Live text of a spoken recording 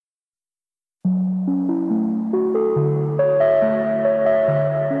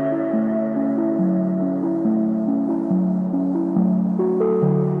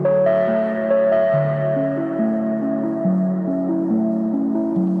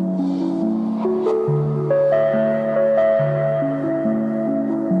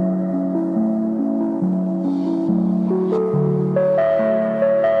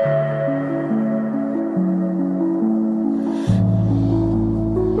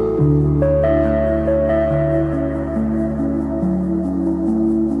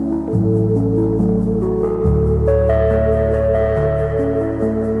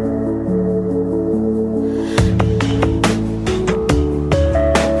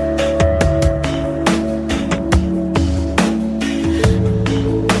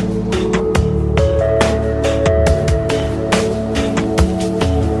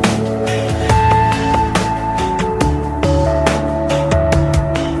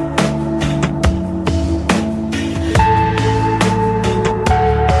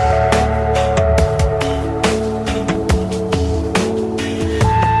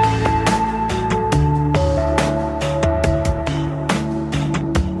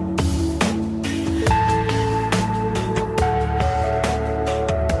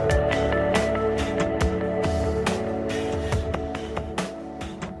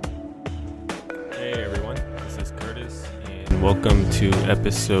to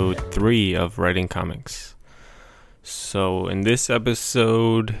episode 3 of Writing Comics. So in this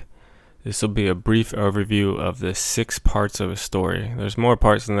episode, this will be a brief overview of the 6 parts of a story. There's more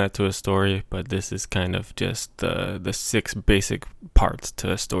parts than that to a story, but this is kind of just the 6 basic parts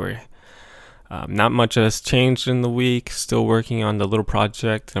to a story. Not much has changed in the week. Still working on the little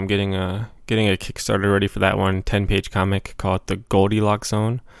project. I'm getting a Kickstarter ready for that one, 10-page comic called The Goldilocks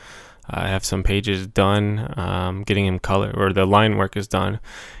Zone. I have some pages done, getting them colored, or the line work is done,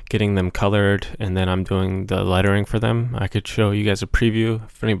 getting them colored, and then I'm doing the lettering for them. I could show you guys a preview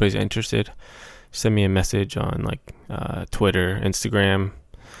if anybody's interested. Send me a message on Twitter, Instagram.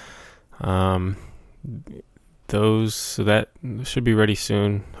 So that should be ready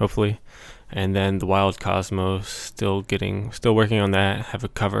soon, hopefully. And then the Wild Cosmos, still working on that. Have a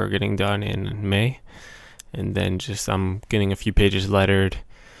cover getting done in May, and then I'm getting a few pages lettered.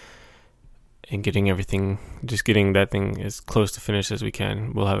 And getting that thing as close to finished as we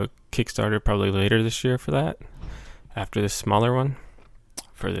can. We'll have a Kickstarter probably later this year for that, after this smaller one,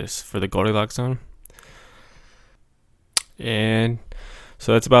 for the Goldilocks Zone. And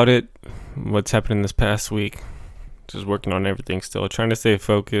so that's about it. What's happened this past week? Just working on everything still, trying to stay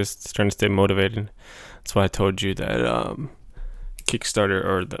focused, trying to stay motivated. That's why I told you that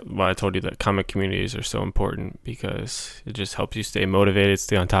Kickstarter, why I told you that comic communities are so important, because it just helps you stay motivated,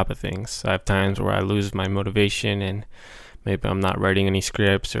 stay on top of things. I have times where I lose my motivation and maybe I'm not writing any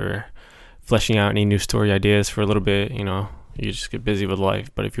scripts or fleshing out any new story ideas for a little bit. You just get busy with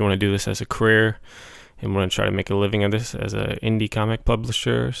life. But if you want to do this as a career and want to try to make a living of this as an indie comic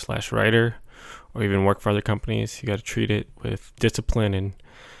publisher / writer, or even work for other companies, you got to treat it with discipline and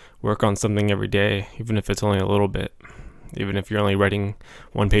work on something every day, even if it's only a little bit. Even if you're only writing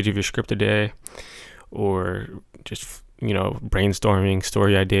 1 page of your script a day, or just, brainstorming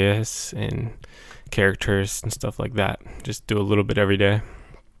story ideas and characters and stuff like that. Just do a little bit every day.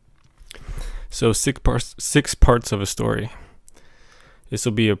 So 6 parts of a story. This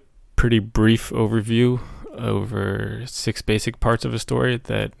will be a pretty brief overview over 6 basic parts of a story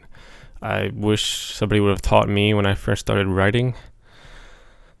that I wish somebody would have taught me when I first started writing.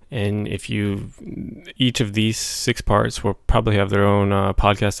 And each of these 6 parts will probably have their own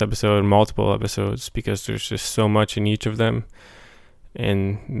podcast episode, multiple episodes, because there's just so much in each of them.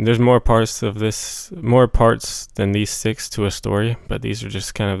 And there's more parts than these 6 to a story, but these are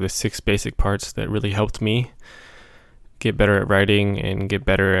just kind of the 6 basic parts that really helped me get better at writing and get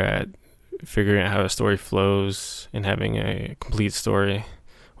better at figuring out how a story flows and having a complete story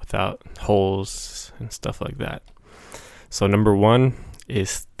without holes and stuff like that. So number 1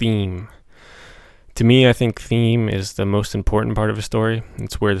 is theme. To me, I think theme is the most important part of a story.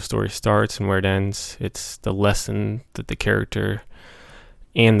 It's where the story starts and where it ends. It's the lesson that the character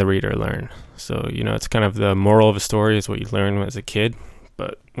and the reader learn. So, it's kind of the moral of a story is what you learn as a kid.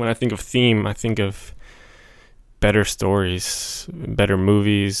 But when I think of theme, I think of better stories, better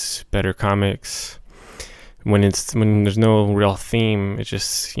movies, better comics. When there's no real theme, it's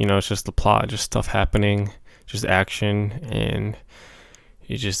just, it's just the plot, just stuff happening, just action, and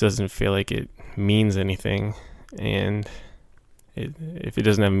it just doesn't feel like it means anything. And if it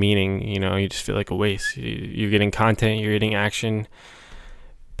doesn't have meaning, you just feel like a waste. You're getting content, you're getting action,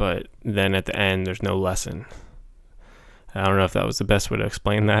 but then at the end, there's no lesson. I don't know if that was the best way to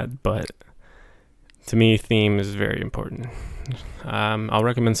explain that, but to me, theme is very important. I'll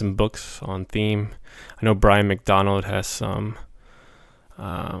recommend some books on theme. I know Brian McDonald has some.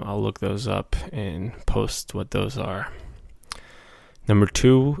 I'll look those up and post what those are. Number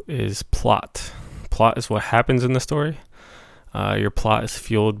 2 is plot. Plot is what happens in the story. Your plot is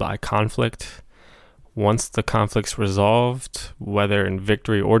fueled by conflict. Once the conflict's resolved, whether in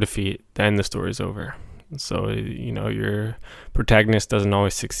victory or defeat, then the story's over. So, your protagonist doesn't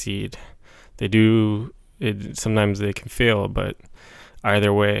always succeed. Sometimes they can fail, but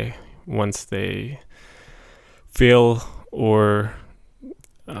either way, once they fail or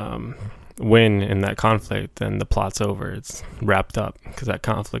win in that conflict, then the plot's over. It's wrapped up, because that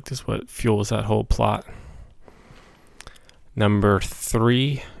conflict is what fuels that whole plot. Number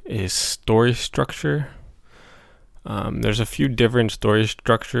 3 is story structure. There's a few different story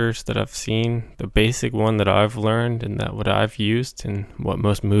structures that I've seen. The basic one that I've learned and that what I've used and what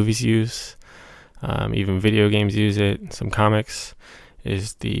most movies use, even video games use it, some comics,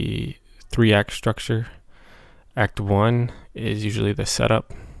 is the 3-act structure. Act 1 is usually the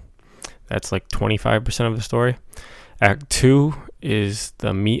setup. That's like 25% of the story. Act 2 is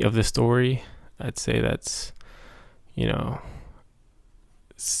the meat of the story. I'd say that's, 75%,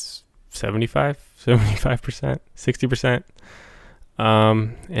 60%.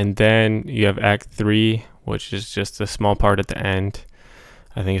 And then you have Act 3, which is just a small part at the end.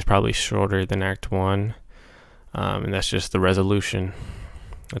 I think it's probably shorter than Act 1, and that's just the resolution.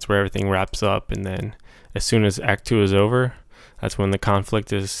 That's where everything wraps up, and then as soon as Act 2 is over, that's when the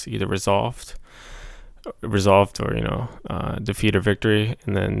conflict is either resolved or defeat or victory.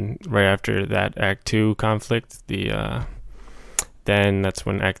 And then right after that Act 2 conflict, then that's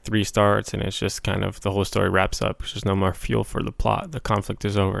when Act 3 starts, and it's just kind of the whole story wraps up. There's just no more fuel for the plot. The conflict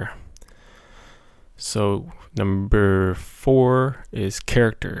is over. So number 4 is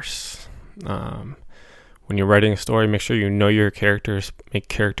characters. When you're writing a story, make sure you know your characters. Make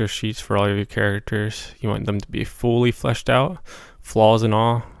character sheets for all of your characters. You want them to be fully fleshed out, flaws and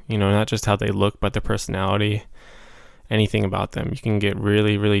all. Not just how they look, but their personality, anything about them. You can get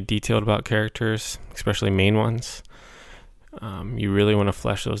really, really detailed about characters, especially main ones. You really want to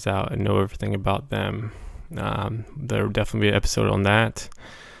flesh those out and know everything about them. There will definitely be an episode on that,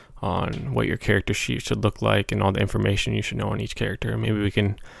 on what your character sheet should look like and all the information you should know on each character. Maybe we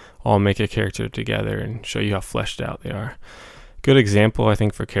can all make a character together and show you how fleshed out they are. Good example, I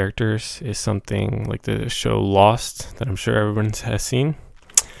think, for characters is something like the show Lost that I'm sure everyone has seen.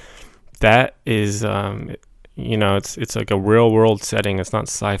 That is, it's like a real world setting. It's not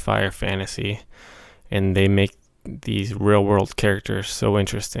sci-fi or fantasy, and they make these real world characters so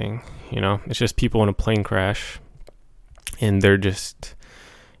interesting. It's just people in a plane crash, and they're just,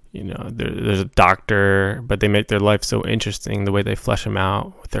 there's a doctor, but they make their life so interesting, the way they flesh them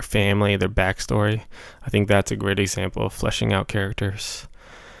out with their family, their backstory. I think that's a great example of fleshing out characters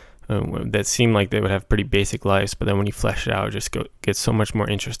that seem like they would have pretty basic lives, but then when you flesh it out, it just gets so much more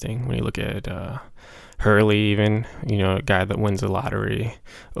interesting. When you look at Hurley, even, a guy that wins the lottery,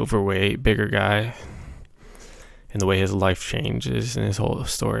 overweight, bigger guy, and the way his life changes and his whole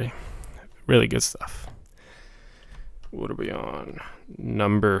story. Really good stuff. What are we on?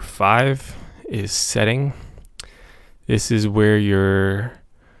 Number 5 is setting. This is where your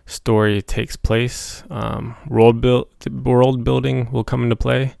story takes place. World building will come into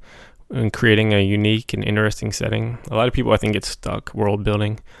play in creating a unique and interesting setting. A lot of people, I think, get stuck world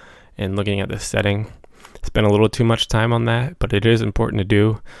building and looking at the setting. Spend a little too much time on that, but it is important to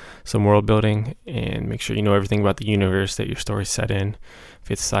do some world building and make sure you know everything about the universe that your story's set in, if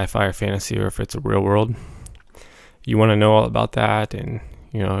it's sci-fi or fantasy or if it's a real world. You want to know all about that, and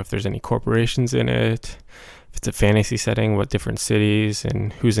if there's any corporations in it, if it's a fantasy setting, what different cities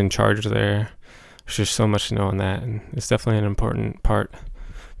and who's in charge there. There's just so much to know on that, and it's definitely an important part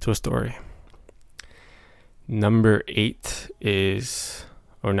to a story. Number 6.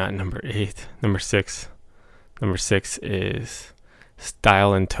 Number 6 is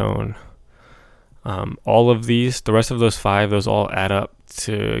style and tone. All of these, the rest of those 5, those all add up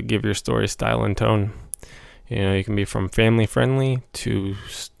to give your story style and tone. You can be from family friendly to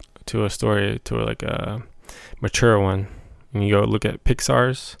a story to like a mature one. And you go look at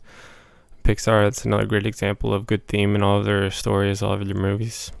Pixar, that's another great example of good theme in all of their stories, all of their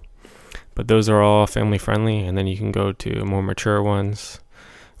movies. But those are all family friendly, and then you can go to more mature ones.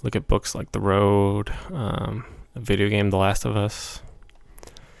 Look at books like The Road, a video game, The Last of Us.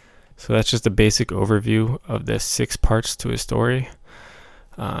 So that's just a basic overview of the 6 parts to a story.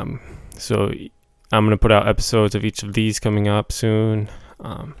 So I'm going to put out episodes of each of these coming up soon.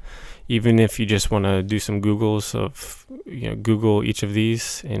 Even if you just want to do some Googles of, Google each of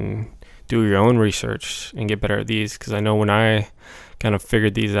these and do your own research and get better at these. Because I know when I kind of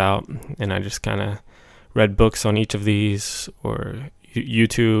figured these out and I just kind of read books on each of these or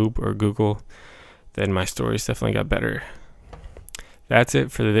YouTube or Google, then my stories definitely got better. That's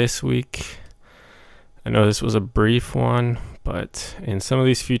it for this week. I know this was a brief one, but in some of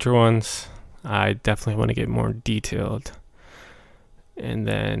these future ones, I definitely want to get more detailed. And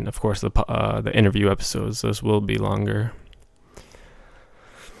then, of course, the interview episodes, those will be longer.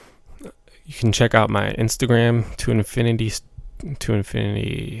 You can check out my Instagram, To Infinity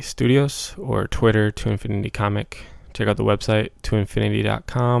Studios, or Twitter, To Infinity Comic. Check out the website,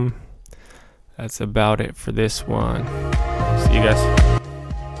 toinfinity.com. That's about it for this one. See you guys.